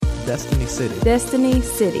Destiny City. Destiny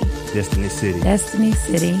City. Destiny City. Destiny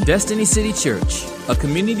City. Destiny City Church, a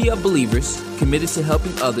community of believers committed to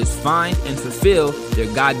helping others find and fulfill their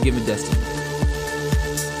God-given destiny.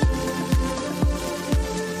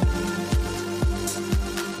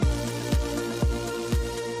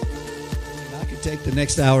 I could take the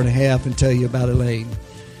next hour and a half and tell you about Elaine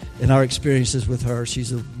and our experiences with her.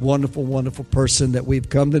 She's a wonderful, wonderful person that we've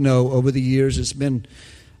come to know over the years. It's been,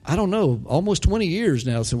 I don't know, almost 20 years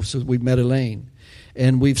now since we've met Elaine.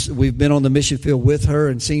 And we've been on the mission field with her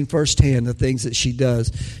and seen firsthand the things that she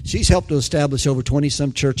does. She's helped to establish over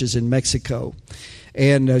 20-some churches in Mexico.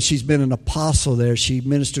 And she's been an apostle there. She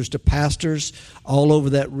ministers to pastors all over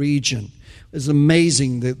that region. It's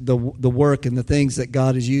amazing the work and the things that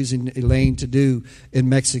God is using Elaine to do in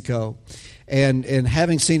Mexico. And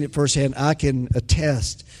having seen it firsthand, I can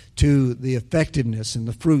attest to the effectiveness and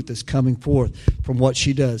the fruit that's coming forth from what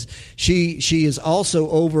she does. She is also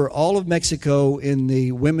over all of Mexico in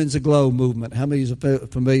the Women's Aglow movement. How many are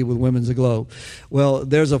familiar with Women's Aglow? Well,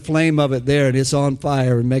 there's a flame of it there, and it's on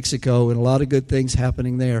fire in Mexico, and a lot of good things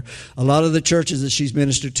happening there. A lot of the churches that she's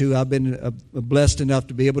ministered to, I've been blessed enough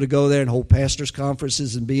to be able to go there and hold pastors'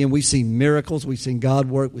 conferences and be in. We've seen miracles. We've seen God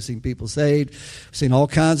work. We've seen people saved. We've seen all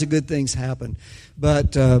kinds of good things happen.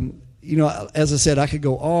 But you know, as I said, I could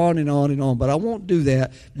go on and on and on, but I won't do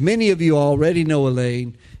that. Many of you already know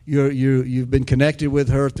Elaine. You've been connected with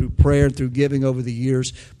her through prayer and through giving over the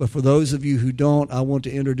years. But for those of you who don't, I want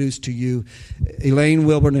to introduce to you Elaine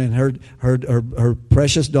Wilburn and her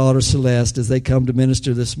precious daughter Celeste as they come to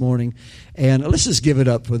minister this morning. And let's just give it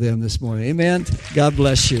up for them this morning. Amen. God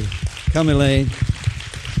bless you. Come, Elaine.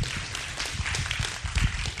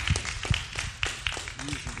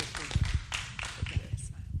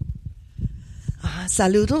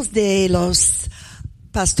 Saludos de los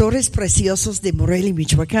pastores preciosos de Morelia,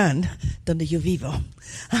 Michoacán, donde yo vivo.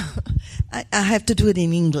 I have to do it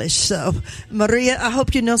in English. So, Maria, I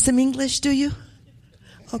hope you know some English, do you?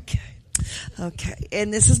 Okay. Okay.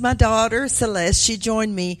 And this is my daughter, Celeste. She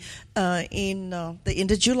joined me in the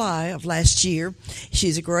end of July of last year.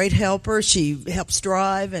 She's a great helper. She helps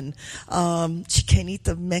drive, and she can't eat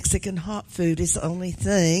the Mexican hot food is the only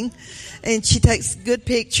thing. And she takes good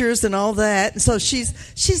pictures and all that. And so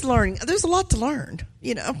she's learning. There's a lot to learn,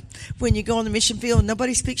 you know, when you go on the mission field and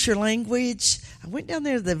nobody speaks your language. I went down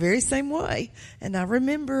there the very same way, and I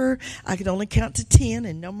remember I could only count to 10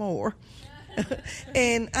 and no more.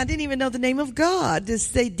 And I didn't even know the name of God, to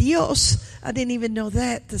say Dios. I didn't even know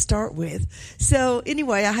that to start with. So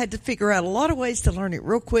anyway, I had to figure out a lot of ways to learn it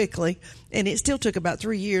real quickly, and it still took about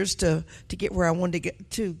 3 years to get where I wanted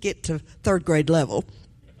to get to third grade level.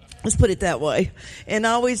 Let's put it that way. And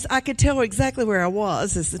I could tell exactly where I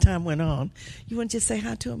was as the time went on. You want to just say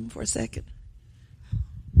hi to him for a second?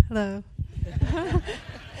 Hello.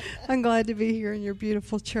 I'm glad to be here in your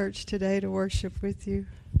beautiful church today to worship with you.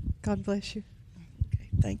 God bless you. Okay,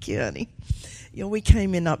 thank you, honey. You know, we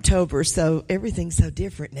came in October, so everything's so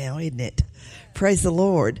different now, isn't it? Praise the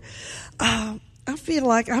Lord. I feel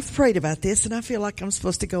like I've prayed about this, and I feel like I'm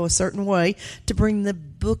supposed to go a certain way to bring the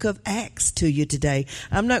book of Acts to you today.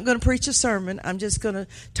 I'm not going to preach a sermon. I'm just going to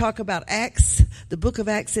talk about Acts, the book of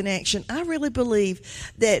Acts in action. I really believe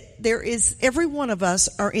that every one of us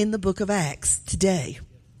are in the book of Acts today.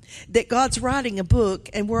 That God's writing a book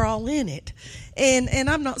and we're all in it. And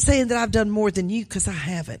I'm not saying that I've done more than you, because I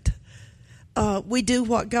haven't. We do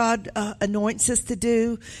what God anoints us to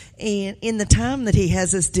do, and in the time that He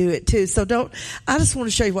has us do it too. So I just want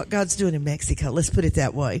to show you what God's doing in Mexico. Let's put it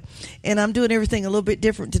that way. And I'm doing everything a little bit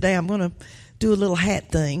different today. I'm going to do a little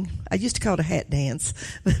hat thing. I used to call it a hat dance.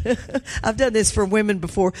 I've done this for women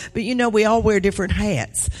before, but you know, we all wear different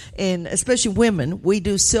hats, and especially women, we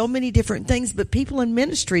do so many different things, but people in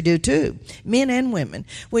ministry do too, men and women.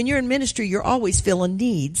 When you're in ministry, you're always filling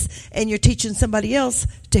needs, and you're teaching somebody else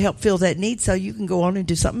to help fill that need so you can go on and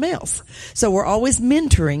do something else. So we're always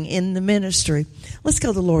mentoring in the ministry. Let's go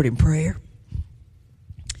to the Lord in prayer.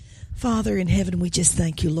 Father in heaven, we just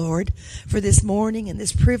thank you, Lord, for this morning and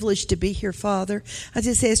this privilege to be here, Father. I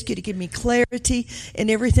just ask you to give me clarity in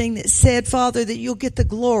everything that's said, Father, that you'll get the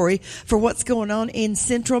glory for what's going on in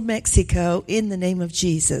central Mexico in the name of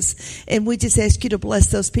Jesus. And we just ask you to bless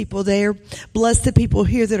those people there. Bless the people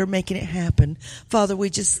here that are making it happen. Father, we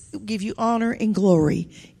just give you honor and glory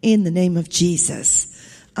in the name of Jesus.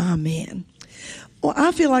 Amen. Well,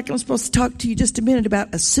 I feel like I'm supposed to talk to you just a minute about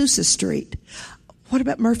Azusa Street. What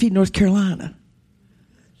about Murphy, North Carolina?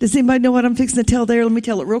 Does anybody know what I'm fixing to tell there? Let me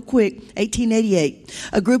tell it real quick. 1888.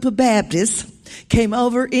 A group of Baptists came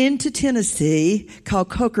over into Tennessee called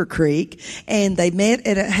Coker Creek, and they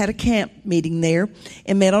had a camp meeting there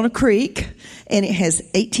and met on a creek, and it has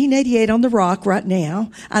 1888 on the rock right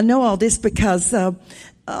now. I know all this because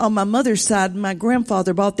on my mother's side, my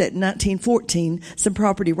grandfather bought that in 1914, some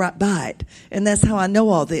property right by it. And that's how I know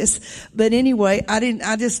all this. But anyway,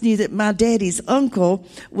 I just knew that my daddy's uncle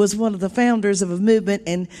was one of the founders of a movement,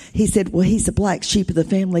 and he said, well, he's the black sheep of the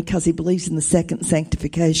family because he believes in the second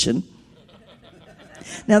sanctification.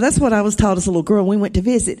 Now, that's what I was taught as a little girl. We went to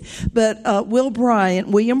visit. But William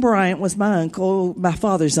Bryant was my uncle, my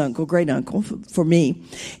father's uncle, great uncle for me.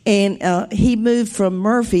 And he moved from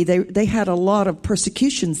Murphy. They had a lot of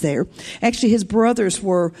persecutions there. Actually, his brothers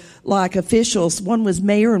were like officials. One was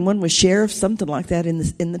mayor and one was sheriff, something like that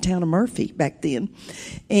in the town of Murphy back then.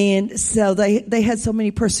 And so they had so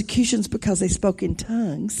many persecutions because they spoke in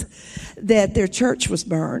tongues that their church was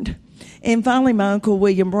burned. And finally, my uncle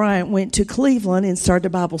William Bryant went to Cleveland and started a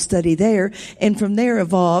Bible study there. And from there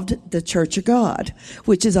evolved the Church of God,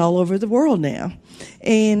 which is all over the world now.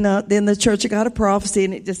 And then the Church of God of Prophecy,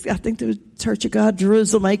 and I think the Church of God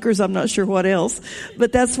Jerusalem Acres, I'm not sure what else.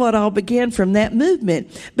 But that's what all began from that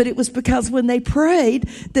movement. But it was because when they prayed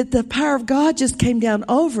that the power of God just came down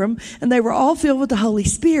over them, and they were all filled with the Holy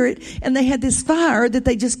Spirit, and they had this fire that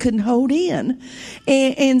they just couldn't hold in.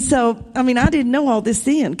 And so, I mean, I didn't know all this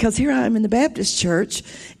then, because here I am in the Baptist church,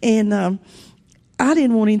 and I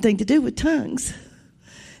didn't want anything to do with tongues.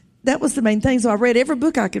 That was the main thing. So I read every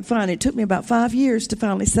book I could find. It took me about 5 years to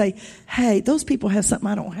finally say, hey, those people have something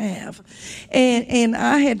I don't have. And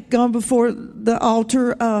I had gone before the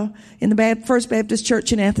altar in the First Baptist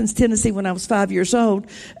Church in Athens, Tennessee when I was 5 years old,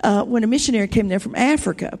 when a missionary came there from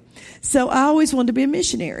Africa. So I always wanted to be a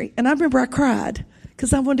missionary. And I remember I cried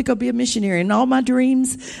because I wanted to go be a missionary. And all my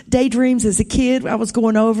daydreams as a kid, I was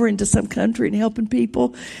going over into some country and helping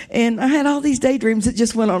people. And I had all these daydreams that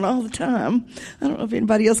just went on all the time. I don't know if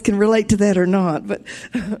anybody else can relate to that or not, but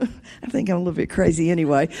I think I'm a little bit crazy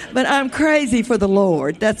anyway. But I'm crazy for the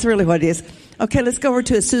Lord. That's really what it is. Okay, let's go over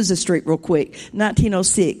to Azusa Street real quick.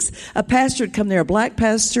 1906. A pastor had come there, a black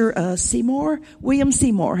pastor, William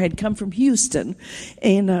Seymour, had come from Houston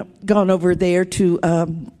and gone over there to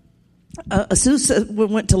Azusa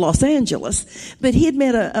went to Los Angeles, but he had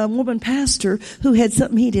met a woman pastor who had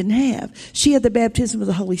something he didn't have. She had the baptism of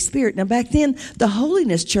the Holy Spirit. Now back then, the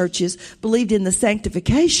holiness churches believed in the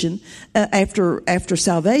sanctification after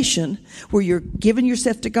salvation, where you're giving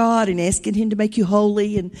yourself to God and asking Him to make you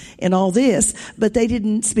holy and all this, but they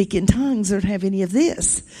didn't speak in tongues or have any of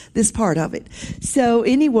this part of it. So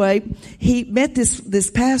anyway, he met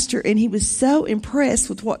this pastor, and he was so impressed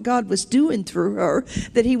with what God was doing through her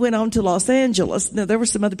that he went on to Los Angeles. Now, there were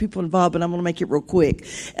some other people involved, but I'm going to make it real quick.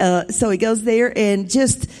 So he goes there, and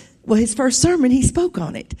his first sermon, he spoke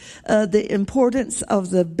on it. The importance of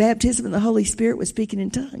the baptism of the Holy Spirit was speaking in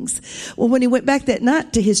tongues. Well, when he went back that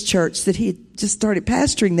night to his church that he had just started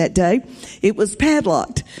pastoring that day, it was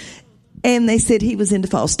padlocked. And they said he was into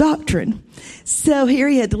false doctrine. So here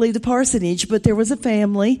he had to leave the parsonage, but there was a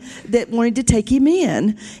family that wanted to take him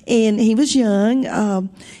in. And he was young.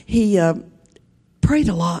 He prayed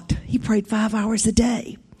a lot. He prayed 5 hours a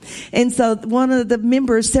day. And so one of the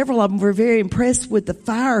members, several of them, were very impressed with the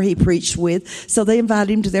fire he preached with. So they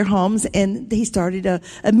invited him to their homes, and he started a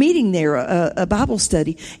meeting there, a Bible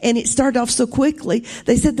study. And it started off so quickly.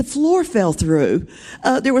 They said the floor fell through.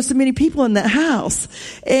 There were so many people in that house.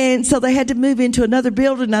 And so they had to move into another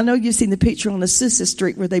building. I know you've seen the picture on Azusa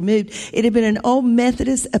Street where they moved. It had been an old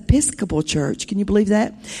Methodist Episcopal church. Can you believe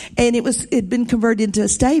that? And it'd been converted into a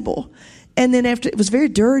stable. And then after, it was very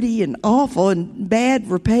dirty and awful and bad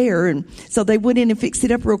repair. And so they went in and fixed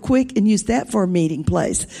it up real quick and used that for a meeting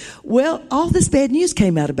place. Well, all this bad news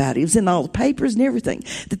came out about it. It was in all the papers and everything,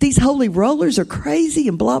 that these holy rollers are crazy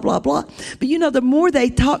and blah, blah, blah. But the more they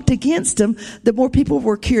talked against them, the more people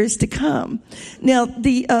were curious to come. Now,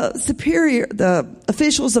 the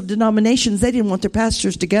officials of denominations, they didn't want their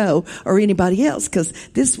pastors to go or anybody else because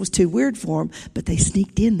this was too weird for them. But they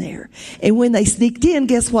sneaked in there. And when they sneaked in,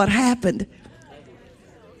 guess what happened?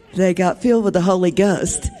 They got filled with the Holy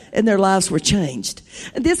Ghost, and their lives were changed.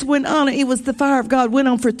 And this went on. It was the fire of God. Went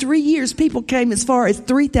on for 3 years. People came as far as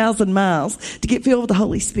 3,000 miles to get filled with the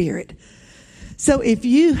Holy Spirit. So if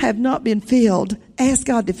you have not been filled, ask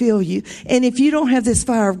God to fill you. And if you don't have this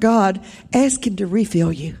fire of God, ask Him to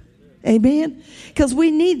refill you. Amen? Because we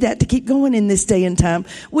need that to keep going in this day and time.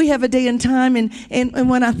 We have a day and time, and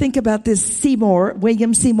when I think about this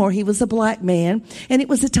William Seymour, he was a black man, and it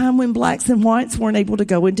was a time when blacks and whites weren't able to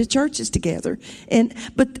go into churches together.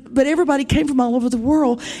 But everybody came from all over the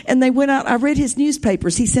world, and they went out. I read his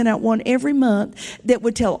newspapers. He sent out one every month that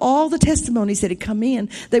would tell all the testimonies that had come in.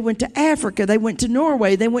 They went to Africa. They went to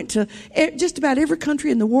Norway. They went to just about every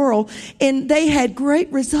country in the world, and they had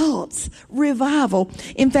great results, revival.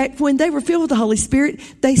 In fact, when they were filled with the Holy Spirit,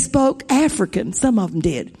 they spoke African. Some of them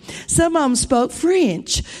did. Some of them spoke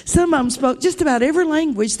French. Some of them spoke just about every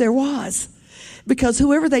language there was. Because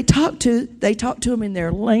whoever they talked to them in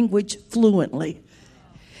their language fluently.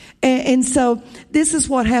 And so this is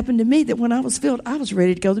what happened to me, that when I was filled, I was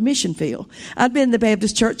ready to go to the mission field. I'd been in the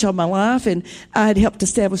Baptist church all my life, and I had helped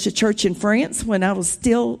establish a church in France when I was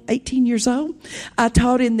still 18 years old. I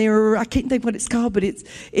taught in there, I can't think what it's called, but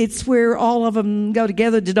it's where all of them go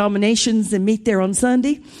together, denominations, and meet there on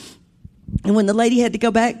Sunday. And when the lady had to go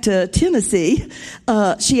back to Tennessee,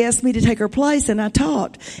 she asked me to take her place, and I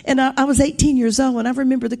taught. And I was 18 years old, and I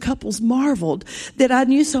remember the couples marveled that I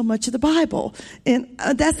knew so much of the Bible. And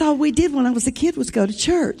that's all we did when I was a kid, was go to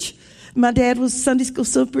church. My dad was Sunday school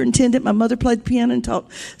superintendent. My mother played piano and taught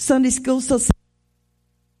Sunday school. So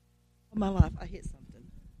my life, I hit something.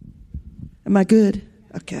 Am I good?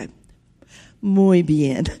 Okay. Muy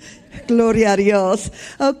bien. Gloria a Dios.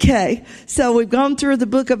 Okay, so we've gone through the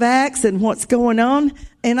book of Acts and what's going on,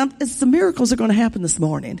 and some miracles are going to happen this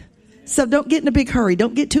morning. So don't get in a big hurry.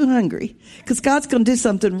 Don't get too hungry, because God's going to do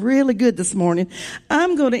something really good this morning.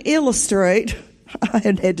 I'm going to illustrate, I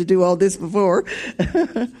hadn't had to do all this before,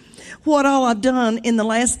 what all I've done in the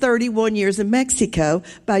last 31 years in Mexico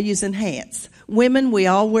by using hats. Women, we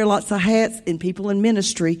all wear lots of hats, and people in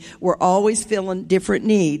ministry, we're always filling different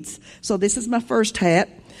needs. So this is my first hat.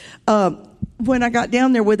 When I got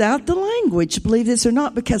down there without the language, believe this or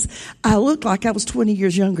not, because I looked like I was 20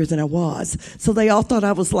 years younger than I was. So they all thought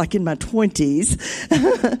I was like in my 20s.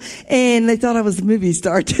 And they thought I was a movie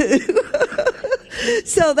star too.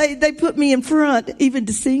 So they put me in front, even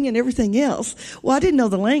to sing and everything else. Well, I didn't know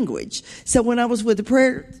the language. So when I was with the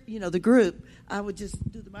prayer, the group, I would just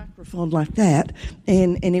do the microphone like that,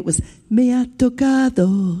 and it was, me ha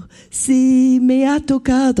tocado, sí, me ha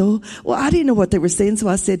tocado. Well, I didn't know what they were saying, so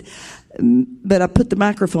I said, but I put the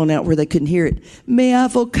microphone out where they couldn't hear it. Me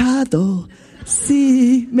avocado,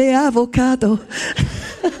 sí, me avocado.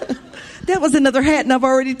 That was another hat, and I've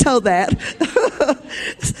already told that.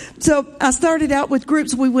 So I started out with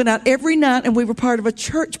groups. We went out every night, and we were part of a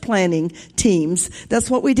church planning teams.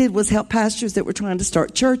 That's what we did, was help pastors that were trying to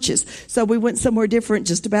start churches. So we went somewhere different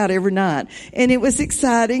just about every night. And it was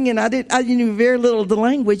exciting, and I knew very little of the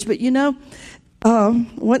language. But,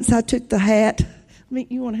 once I took the hat,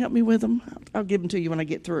 you want to help me with them? I'll give them to you when I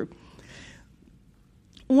get through.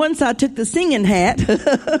 Once I took the singing hat,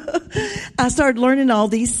 I started learning all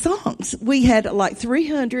these songs. We had like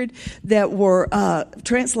 300 that were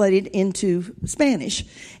translated into Spanish.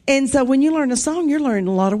 And so when you learn a song, you're learning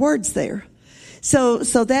a lot of words there. So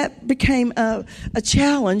that became a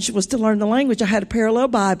challenge, was to learn the language. I had a parallel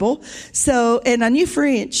Bible, and I knew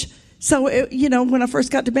French. So, when I first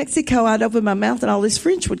got to Mexico, I'd open my mouth and all this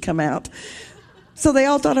French would come out. So they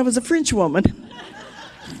all thought I was a French woman.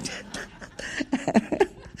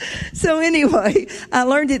 So anyway, I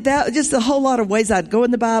learned it just a whole lot of ways. I'd go in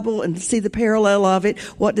the Bible and see the parallel of it.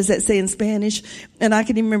 What does that say in Spanish? And I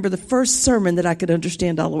can even remember the first sermon that I could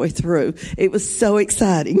understand all the way through. It was so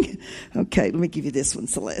exciting. Okay, let me give you this one,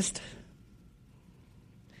 Celeste.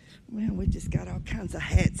 Well, we just got all kinds of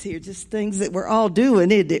hats here, just things that we're all doing,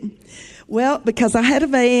 isn't it? Well, because I had a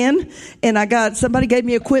van, and somebody gave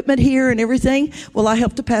me equipment here and everything. Well, I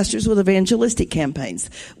helped the pastors with evangelistic campaigns.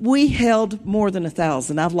 We held more than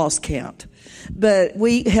 1,000. I've lost count. But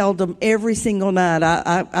we held them every single night.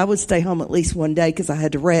 I would stay home at least one day because I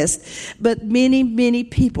had to rest. But many, many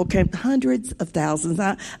people came, hundreds of thousands.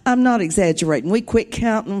 I'm not exaggerating. We quit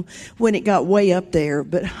counting when it got way up there,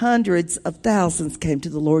 but hundreds of thousands came to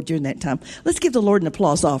the Lord during that time. Let's give the Lord an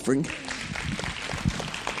applause offering.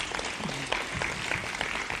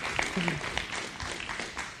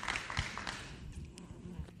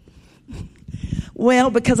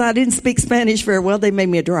 Well, because I didn't speak Spanish very well, they made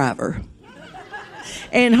me a driver.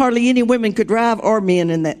 And hardly any women could drive, or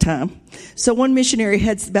men in that time. So one missionary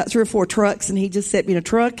had about 3 or 4 trucks, and he just set me in a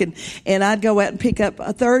truck, and I'd go out and pick up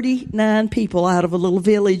 39 people out of a little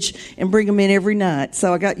village and bring them in every night.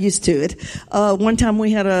 So I got used to it. One time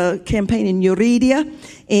we had a campaign in Uridia,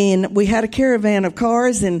 and we had a caravan of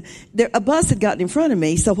cars, and a bus had gotten in front of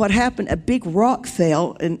me. So what happened, a big rock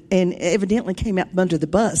fell and evidently came out from under the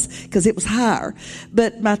bus because it was higher.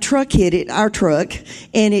 But my truck hit it, our truck,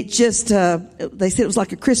 and it just, they said it was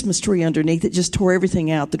like a Christmas tree underneath. It just tore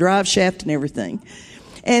everything out, the drive shaft and everything.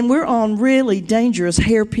 And we're on really dangerous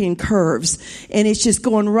hairpin curves, and it's just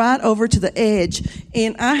going right over to the edge.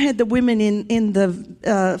 And I had the women in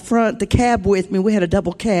the front, the cab with me. We had a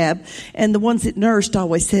double cab, and the ones that nursed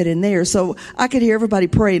always sat in there. So I could hear everybody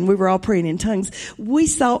praying. We were all praying in tongues. We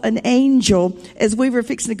saw an angel as we were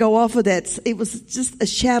fixing to go off of that. It was just a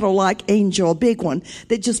shadow-like angel, a big one,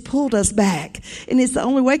 that just pulled us back. And it's the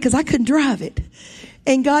only way, because I couldn't drive it.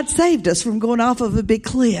 And God saved us from going off of a big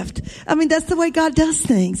cliff. I mean, that's the way God does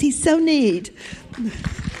things. He's so neat.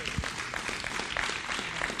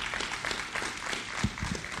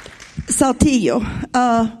 Saltillo.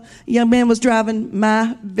 A young man was driving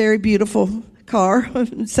my very beautiful car,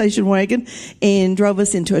 station wagon, and drove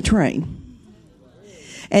us into a train.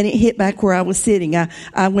 And it hit back where I was sitting.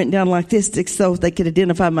 I went down like this so they could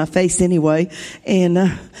identify my face anyway. And,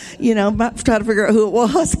 try to figure out who it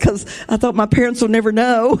was because I thought my parents would never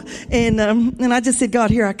know. And I just said,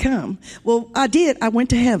 God, here I come. Well, I did. I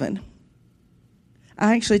went to heaven.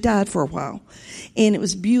 I actually died for a while. And it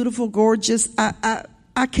was beautiful, gorgeous. I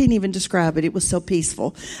can't even describe it. It was so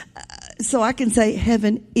peaceful. So I can say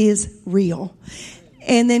heaven is real.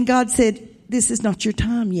 And then God said, this is not your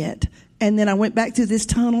time yet. And then I went back through this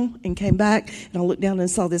tunnel and came back, and I looked down and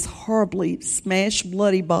saw this horribly smashed,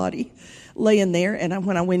 bloody body laying there. And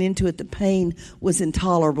when I went into it, the pain was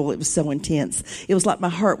intolerable. It was so intense. It was like my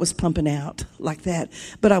heart was pumping out like that,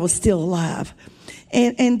 but I was still alive.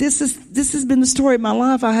 And this has been the story of my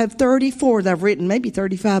life. I have 34 that I've written, maybe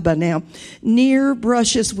 35 by now, near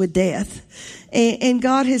brushes with death. And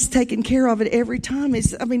God has taken care of it every time.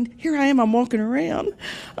 Here I am, I'm walking around.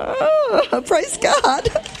 Oh, praise God.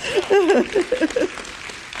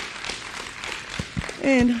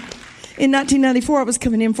 And in 1994, I was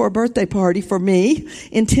coming in for a birthday party for me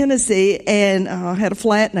in Tennessee, and I had a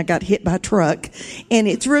flat, and I got hit by a truck, and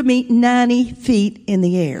it threw me 90 feet in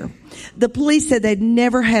the air. The police said they'd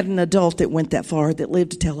never had an adult that went that far that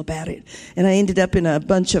lived to tell about it. And I ended up in a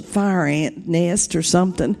bunch of fire ant nest or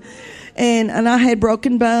something. And I had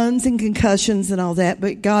broken bones and concussions and all that,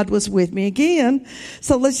 but God was with me again.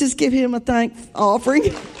 So let's just give him a thank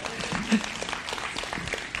offering.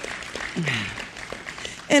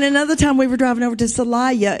 And another time we were driving over to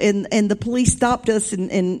Celaya, and the police stopped us and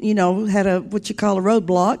had a what you call a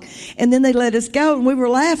roadblock, and then they let us go, and we were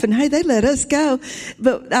laughing. Hey, they let us go,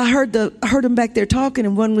 but I heard them back there talking,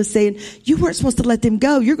 and one was saying, "You weren't supposed to let them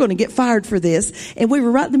go. You're going to get fired for this." And we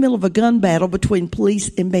were right in the middle of a gun battle between police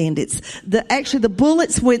and bandits. The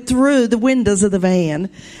bullets went through the windows of the van,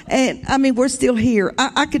 and we're still here.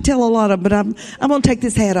 I could tell a lot of them, but I'm going to take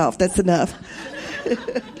this hat off. That's enough.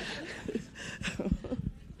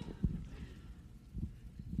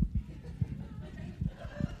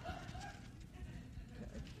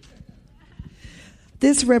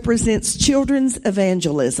 This represents children's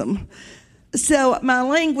evangelism. So my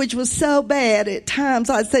language was so bad at times.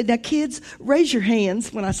 I'd say, now kids, raise your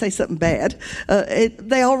hands when I say something bad.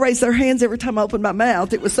 They all raise their hands every time I open my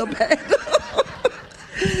mouth. It was so bad.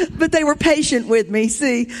 But they were patient with me,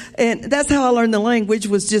 see. And that's how I learned the language,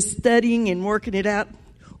 was just studying and working it out.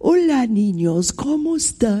 Hola niños, ¿cómo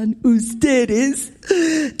están ustedes?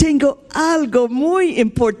 Tengo algo muy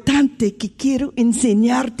importante que quiero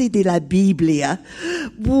enseñarte de la Biblia.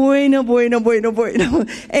 Bueno.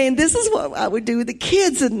 And this is what I would do with the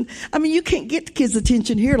kids. And you can't get the kids'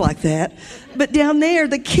 attention here like that. But down there,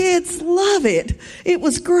 the kids love it. It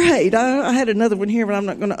was great. I had another one here, but I'm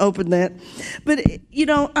not going to open that. But,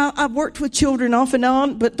 I've worked with children off and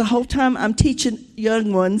on, but the whole time I'm teaching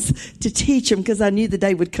young ones to teach them, because I knew the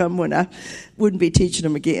day would come when I wouldn't be teaching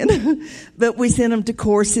them again. But we sent them to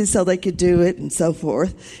courses so they could do it and so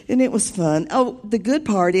forth. And it was fun. Oh, the good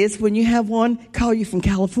part is when you have one call you from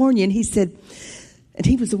California, and he said, and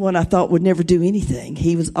he was the one I thought would never do anything.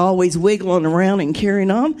 He was always wiggling around and carrying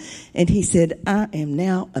on. And he said, I am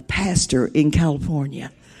now a pastor in California.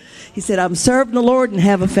 He said, I'm serving the Lord and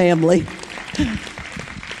have a family.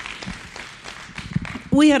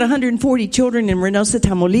 We had 140 children in Reynosa,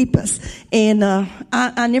 Tamaulipas, and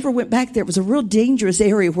I never went back there. It was a real dangerous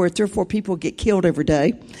area where 3 or 4 people get killed every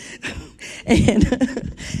day.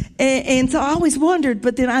 And And so I always wondered,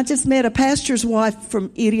 but then I just met a pastor's wife from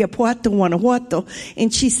Iriapuato, Guanajuato,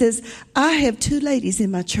 and she says, I have two ladies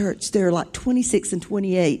in my church. They're like 26 and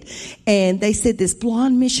 28. And they said this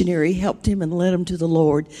blonde missionary helped him and led him to the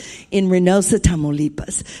Lord in Reynosa,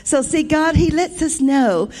 Tamaulipas. So see, God, He lets us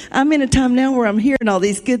know. I'm in a time now where I'm hearing all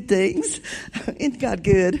these good things. Isn't God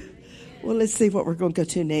good? Well, let's see what we're going to go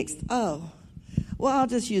to next. Oh, well, I'll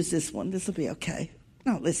just use this one. This will be okay.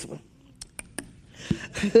 No, this one.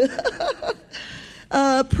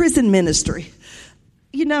 Prison ministry.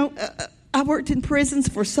 You know, I worked in prisons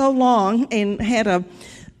for so long and had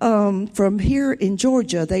from here in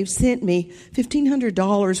Georgia, they've sent me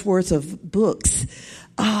 $1,500 worth of books.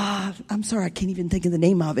 I'm sorry, I can't even think of the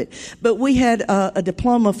name of it. But we had a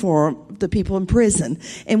diploma for the people in prison.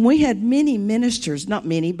 And we had many ministers, not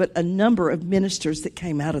many, but a number of ministers that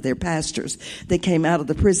came out of their pastors. They came out of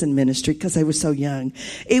the prison ministry because they were so young.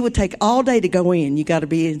 It would take all day to go in. You got to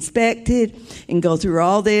be inspected and go through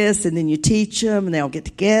all this, and then you teach them, and they all get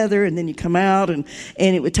together, and then you come out, and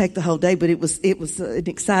it would take the whole day. But it was an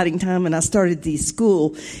exciting time, and I started the school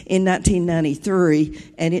in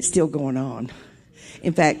 1993, and it's still going on.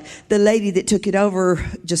 In fact, the lady that took it over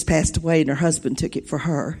just passed away, and her husband took it for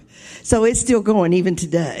her. So it's still going even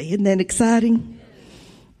today. Isn't that exciting?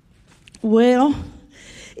 Well,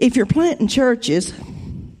 if you're planting churches,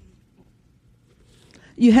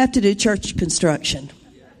 you have to do church construction.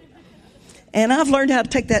 And I've learned how to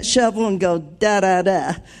take that shovel and go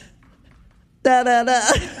da-da-da, da-da-da.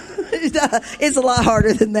 It's a lot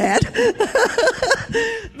harder than that.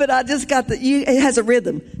 But I just got it has a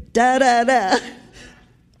rhythm. Da-da-da.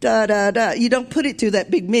 Da, da, da. You don't put it through that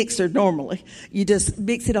big mixer normally. You just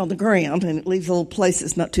mix it on the ground, and it leaves a little place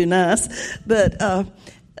that's not too nice. But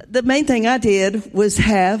the main thing I did was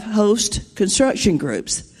host construction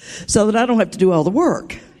groups so that I don't have to do all the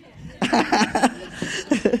work.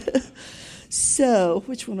 So,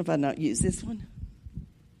 which one have I not used? This one?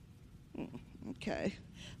 Okay.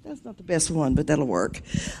 That's not the best one, but that'll work.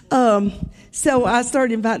 So I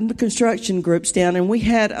started inviting the construction groups down, and we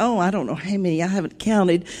had, I don't know how many, I haven't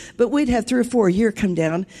counted, but we'd have 3 or 4 a year come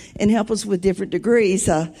down and help us with different degrees.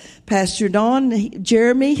 Pastor Don,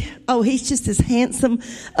 Jeremy, he's just as handsome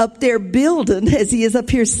up there building as he is up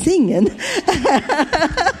here singing.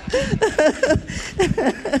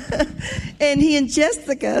 And he and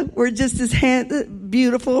Jessica were just as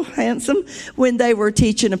beautiful, handsome when they were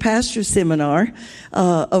teaching a pastor's seminar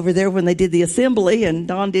over there when they did the assembly, and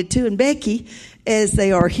Don did too, and Becky, as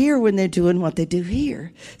they are here when they're doing what they do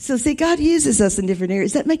here. So see, God uses us in different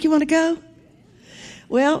areas. Does that make you want to go?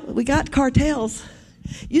 Well, we got cartels.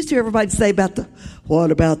 Used to everybody say what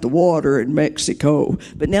about the water in Mexico?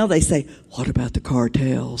 But now they say, what about the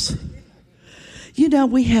cartels? You know,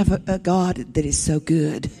 we have a God that is so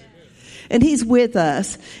good. And He's with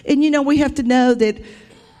us. And, you know, we have to know that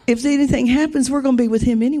if anything happens, we're going to be with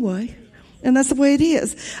Him anyway. And that's the way it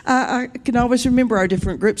is. I can always remember our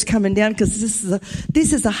different groups coming down because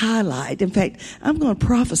this is a highlight. In fact, I'm going to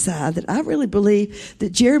prophesy that I really believe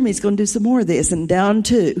that Jeremy's going to do some more of this, and down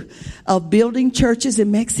too, of building churches in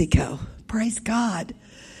Mexico. Praise God.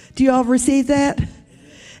 Do you all receive that?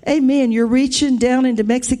 Amen. You're reaching down into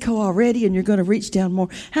Mexico already, and you're going to reach down more.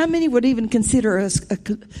 How many would even consider us a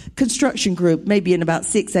construction group maybe in about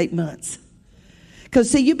 6-8 months? Because,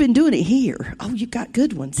 see, you've been doing it here. You got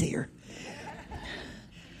good ones here.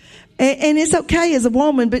 And it's okay as a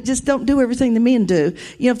woman, but just don't do everything the men do.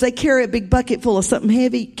 You know, if they carry a big bucket full of something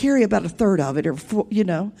heavy, carry about 1/3 of it,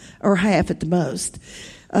 or half at the most.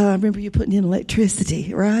 Remember you putting in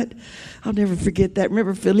electricity, right? I'll never forget that.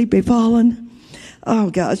 Remember Felipe falling? Oh,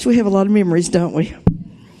 gosh, we have a lot of memories, don't we?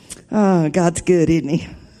 Oh, God's good, isn't He?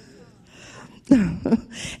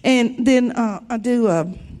 And then I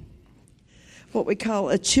do what we call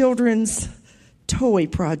a children's toy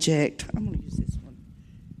project. I'm going to use this one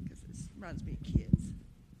because it reminds me of kids.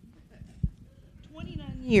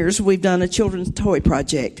 29 years we've done a children's toy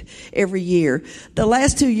project every year. The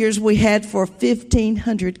last 2 years we had for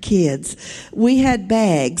 1,500 kids. We had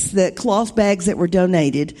cloth bags that were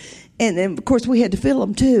donated. And of course, we had to fill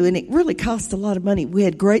them, too, and it really cost a lot of money. We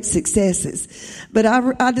had great successes. But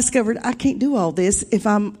I discovered I can't do all this if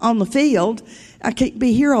I'm on the field. I can't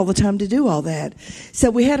be here all the time to do all that. So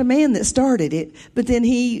we had a man that started it, but then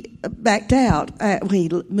he backed out. He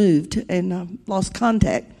moved and lost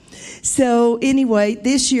contact. So anyway,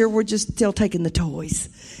 this year we're just still taking the toys.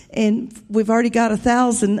 And we've already got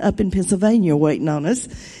 1,000 up in Pennsylvania waiting on us.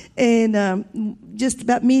 And just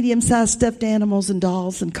about medium-sized stuffed animals and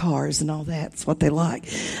dolls and cars and all that. That's what they like.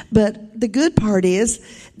 But the good part is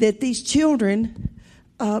that these children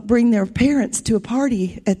bring their parents to a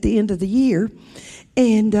party at the end of the year.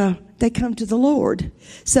 and they come to the Lord.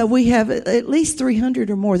 So we have at least 300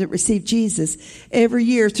 or more that receive Jesus every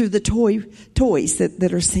year through the toys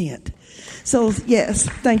that are sent. So, yes,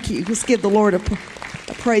 thank you. Let's give the Lord a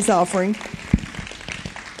praise offering.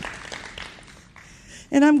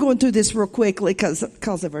 And I'm going through this real quickly because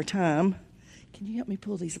of our time. Can you help me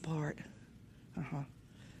pull these apart?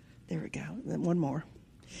 There we go. Then one more.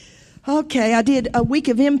 Okay, I did a week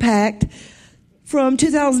of impact from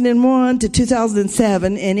 2001 to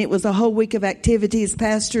 2007, and it was a whole week of activities,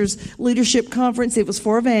 pastors' leadership conference. It was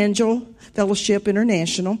for Evangel Fellowship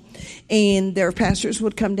International, and their pastors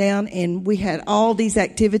would come down, and we had all these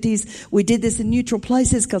activities. We did this in neutral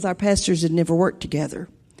places because our pastors had never worked together,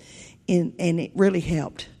 and it really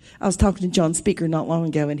helped. I was talking to John Speaker not long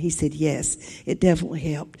ago, and he said, yes, it definitely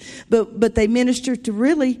helped. But they ministered to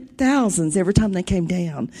really thousands every time they came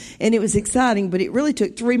down. And it was exciting, but it really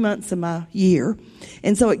took 3 months of my year.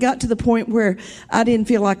 And so it got to the point where I didn't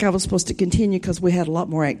feel like I was supposed to continue because we had a lot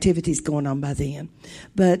more activities going on by then.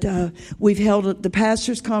 But we've held the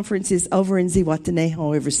pastors' conferences over in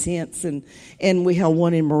Zihuatanejo ever since, and we held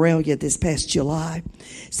one in Morelia this past July.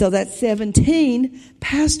 So that's 17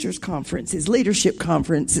 pastors' conferences, leadership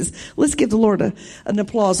conferences. Let's give the Lord an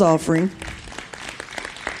applause offering.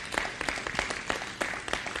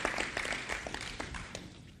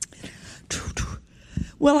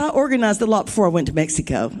 Well, I organized a lot before I went to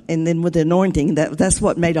Mexico, and then with the anointing, that's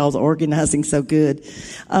what made all the organizing so good.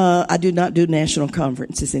 I do not do national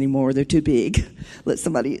conferences anymore; they're too big. Let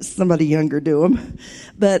somebody younger do them.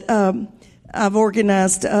 But I've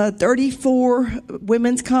organized 34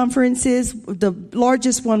 women's conferences. The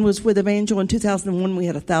largest one was with Evangel in 2001. We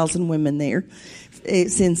had 1,000 women there.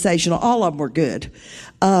 It's sensational. All of them were good.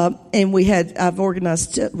 And I've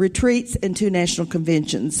organized retreats and 2 national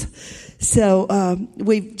conventions. So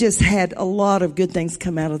we've just had a lot of good things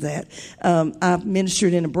come out of that. I've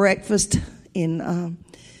ministered in a breakfast in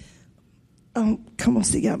 ¿Cómo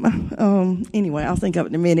se llama? Anyway, I'll think of it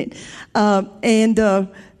in a minute. And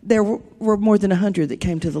there were more than 100 that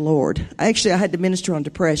came to the Lord. Actually, I had to minister on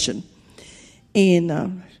depression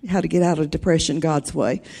and how to get out of depression God's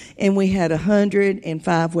way. And we had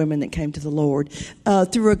 105 women that came to the Lord.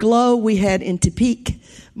 Through a glow, we had in Tepic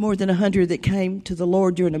more than 100 that came to the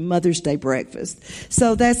Lord during a Mother's Day breakfast.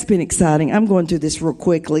 So that's been exciting. I'm going through this real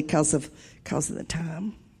quickly because of the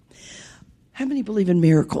time. How many believe in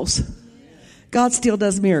miracles? God still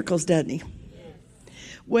does miracles, doesn't he?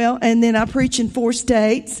 Well, and then I preach in 4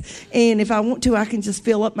 states, and if I want to, I can just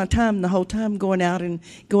fill up my time the whole time going out and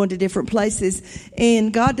going to different places.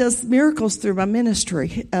 And God does miracles through my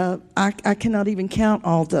ministry. I cannot even count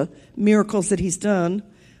all the miracles that he's done.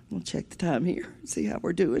 We'll check the time here, see how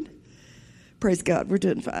we're doing. Praise God, we're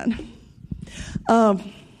doing fine.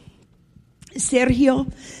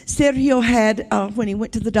 Sergio had, when he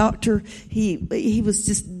went to the doctor, he was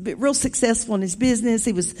just real successful in his business.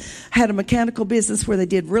 He had a mechanical business where they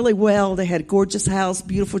did really well. They had a gorgeous house,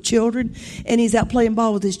 beautiful children, and he's out playing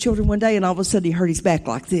ball with his children one day, and all of a sudden he hurt his back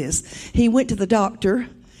like this. He went to the doctor,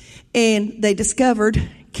 and they discovered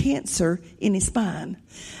cancer in his spine.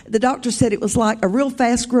 The doctor said it was like a real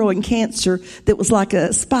fast-growing cancer that was like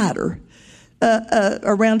a spider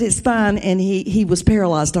around his spine, and he was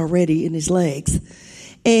paralyzed already in his legs.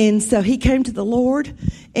 And so he came to the Lord,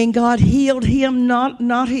 and God healed him.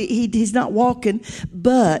 He's not walking,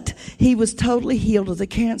 but he was totally healed of the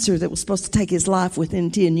cancer that was supposed to take his life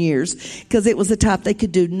within 10 years, because it was a type they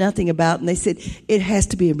could do nothing about. And they said, it has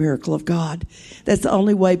to be a miracle of God. That's the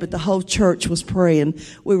only way. But the whole church was praying.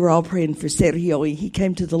 We were all praying for Sergio. He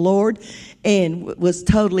came to the Lord and was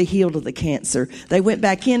totally healed of the cancer. They went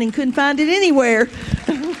back in and couldn't find it anywhere.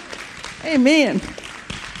 Amen.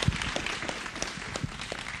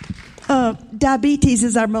 Diabetes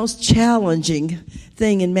is our most challenging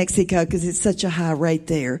thing in Mexico because it's such a high rate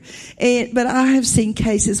there. But I have seen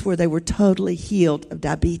cases where they were totally healed of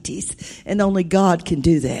diabetes, and only God can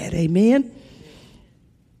do that. Amen?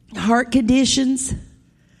 Heart conditions,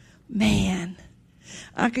 man.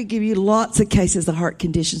 I could give you lots of cases of heart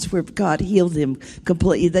conditions where God healed them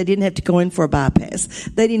completely. They didn't have to go in for a bypass.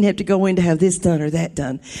 They didn't have to go in to have this done or that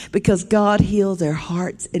done, because God healed their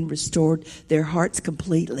hearts and restored their hearts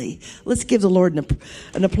completely. Let's give the Lord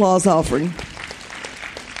an applause offering.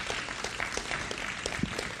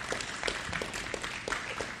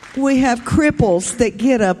 We have cripples that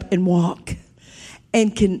get up and walk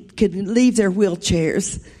and can leave their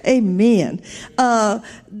wheelchairs. Amen.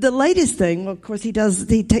 The latest thing, well, of course, he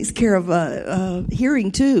takes care of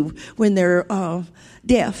hearing too when they're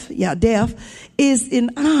deaf. Yeah, deaf is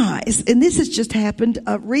in eyes, and this has just happened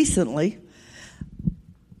recently.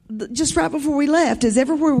 just right before we left, is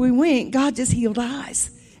everywhere we went, God just healed eyes.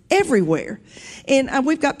 Everywhere. And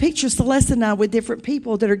we've got pictures, Celeste and I, with different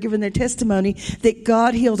people that are giving their testimony that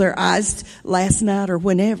God healed their eyes last night or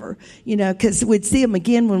whenever, because we'd see them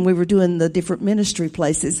again when we were doing the different ministry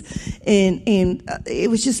places. And it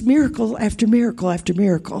was just miracle after miracle after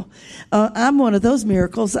miracle. I'm one of those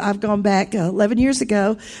miracles. I've gone back 11 years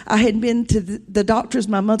ago. I hadn't been to the doctors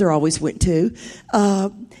my mother always went to.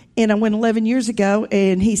 And I went 11 years ago,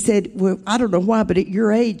 and he said, well, I don't know why, but at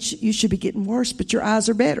your age, you should be getting worse, but your eyes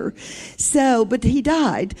are better. So, but he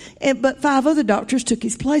died. But 5 other doctors took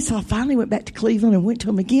his place. So I finally went back to Cleveland and went to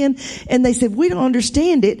him again. And they said, we don't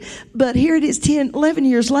understand it, but here it is 10, 11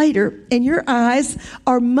 years later, and your eyes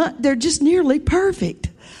are, they're just nearly perfect.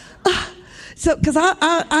 So, because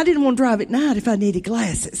I didn't want to drive at night if I needed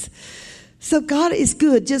glasses. So God is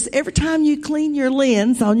good. Just every time you clean your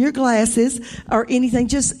lens on your glasses or anything,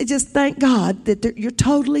 just thank God that you're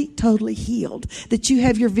totally, totally healed, that you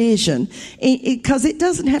have your vision, because it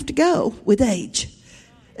doesn't have to go with age.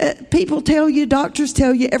 People tell you, doctors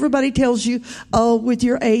tell you, everybody tells you, oh, with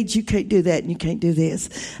your age, you can't do that and you can't do this.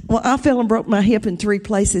 Well, I fell and broke my hip in 3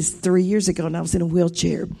 places 3 years ago, and I was in a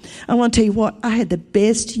wheelchair. I want to tell you what, I had the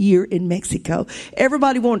best year in Mexico.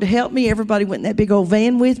 Everybody wanted to help me. Everybody went in that big old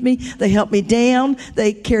van with me. They helped me down.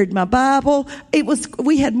 They carried my Bible.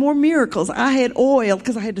 We had more miracles. I had oil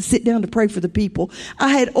because I had to sit down to pray for the people. I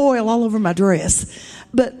had oil all over my dress.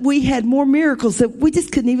 But we had more miracles that we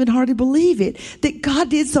just couldn't even hardly believe it, that God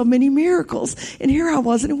did so many miracles. And here I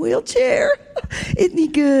was in a wheelchair. Isn't he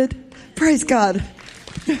good? Praise God.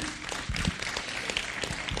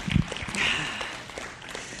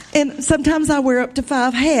 And sometimes I wear up to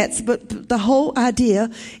 5 hats, but the whole idea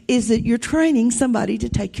is that you're training somebody to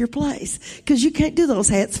take your place, because you can't do those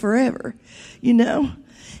hats forever,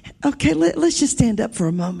 Okay, let's just stand up for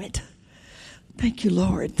a moment. Thank you,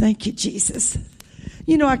 Lord. Thank you, Jesus.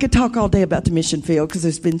 I could talk all day about the mission field because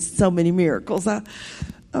there's been so many miracles. I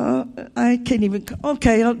can't even.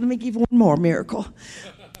 Okay, let me give one more miracle.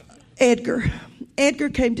 Edgar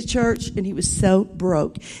came to church, and he was so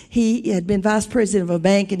broke. He had been vice president of a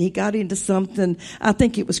bank, and he got into something. I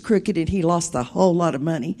think it was crooked, and he lost a whole lot of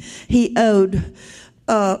money. He owed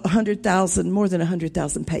more than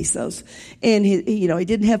 100,000 pesos, and he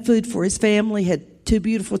didn't have food for his family. Had 2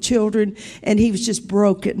 beautiful children, and he was just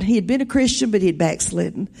broken. He had been a Christian, but he had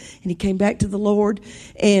backslidden, and he came back to the Lord.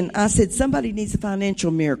 And I said, somebody needs a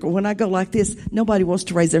financial miracle. When I go like this, nobody wants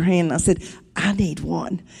to raise their hand. And I said, I need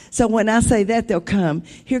one. So when I say that, they'll come.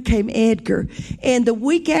 Here came Edgar. And the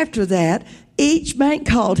week after that, each bank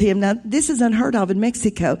called him. Now, this is unheard of in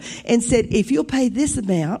Mexico, and said, if you'll pay this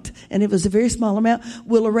amount, and it was a very small amount,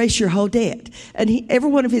 we'll erase your whole debt. And every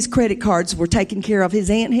one of his credit cards were taken care of.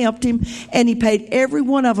 His aunt helped him, and he paid every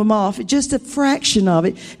one of them off, just a fraction of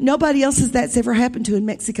it. Nobody else that's ever happened to in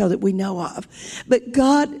Mexico that we know of. But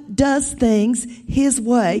God does things his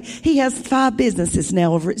way. He has 5 businesses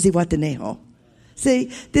now over at Zihuatanejo.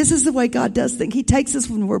 See, this is the way God does things. He takes us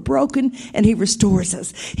when we're broken, and he restores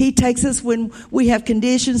us. He takes us when we have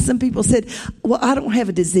conditions. Some people said, well, I don't have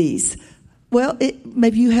a disease. Well,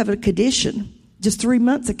 maybe you have a condition, just 3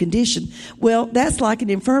 months of condition. Well, that's like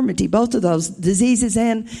an infirmity. Both of those diseases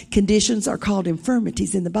and conditions are called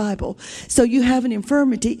infirmities in the Bible. So you have an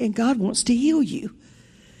infirmity, and God wants to heal you.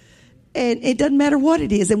 And it doesn't matter what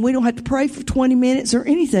it is, and we don't have to pray for 20 minutes or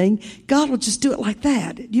anything. God will just do it like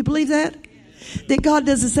that. Do you believe that? That God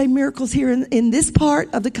does the same miracles here in this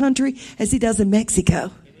part of the country as he does in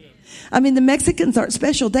Mexico. I mean, the Mexicans aren't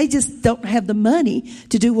special. They just don't have the money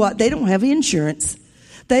to do what? They don't have insurance.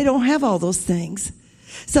 They don't have all those things.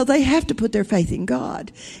 So they have to put their faith in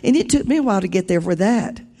God. And it took me a while to get there with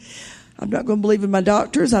that. I'm not going to believe in my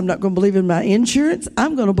doctors. I'm not going to believe in my insurance.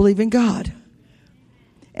 I'm going to believe in God.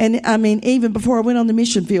 And I mean, even before I went on the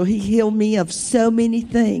mission field, he healed me of so many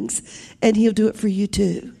things. And he'll do it for you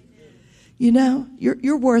too.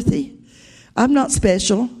 You're worthy. I'm not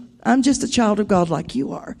special. I'm just a child of God like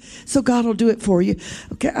you are. So God will do it for you.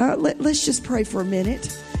 Okay, let's just pray for a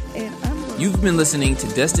minute. You've been listening to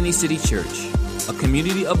Destiny City Church, a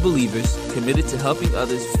community of believers committed to helping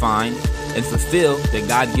others find and fulfill their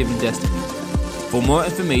God-given destiny. For more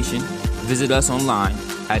information, visit us online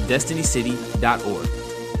at destinycity.org.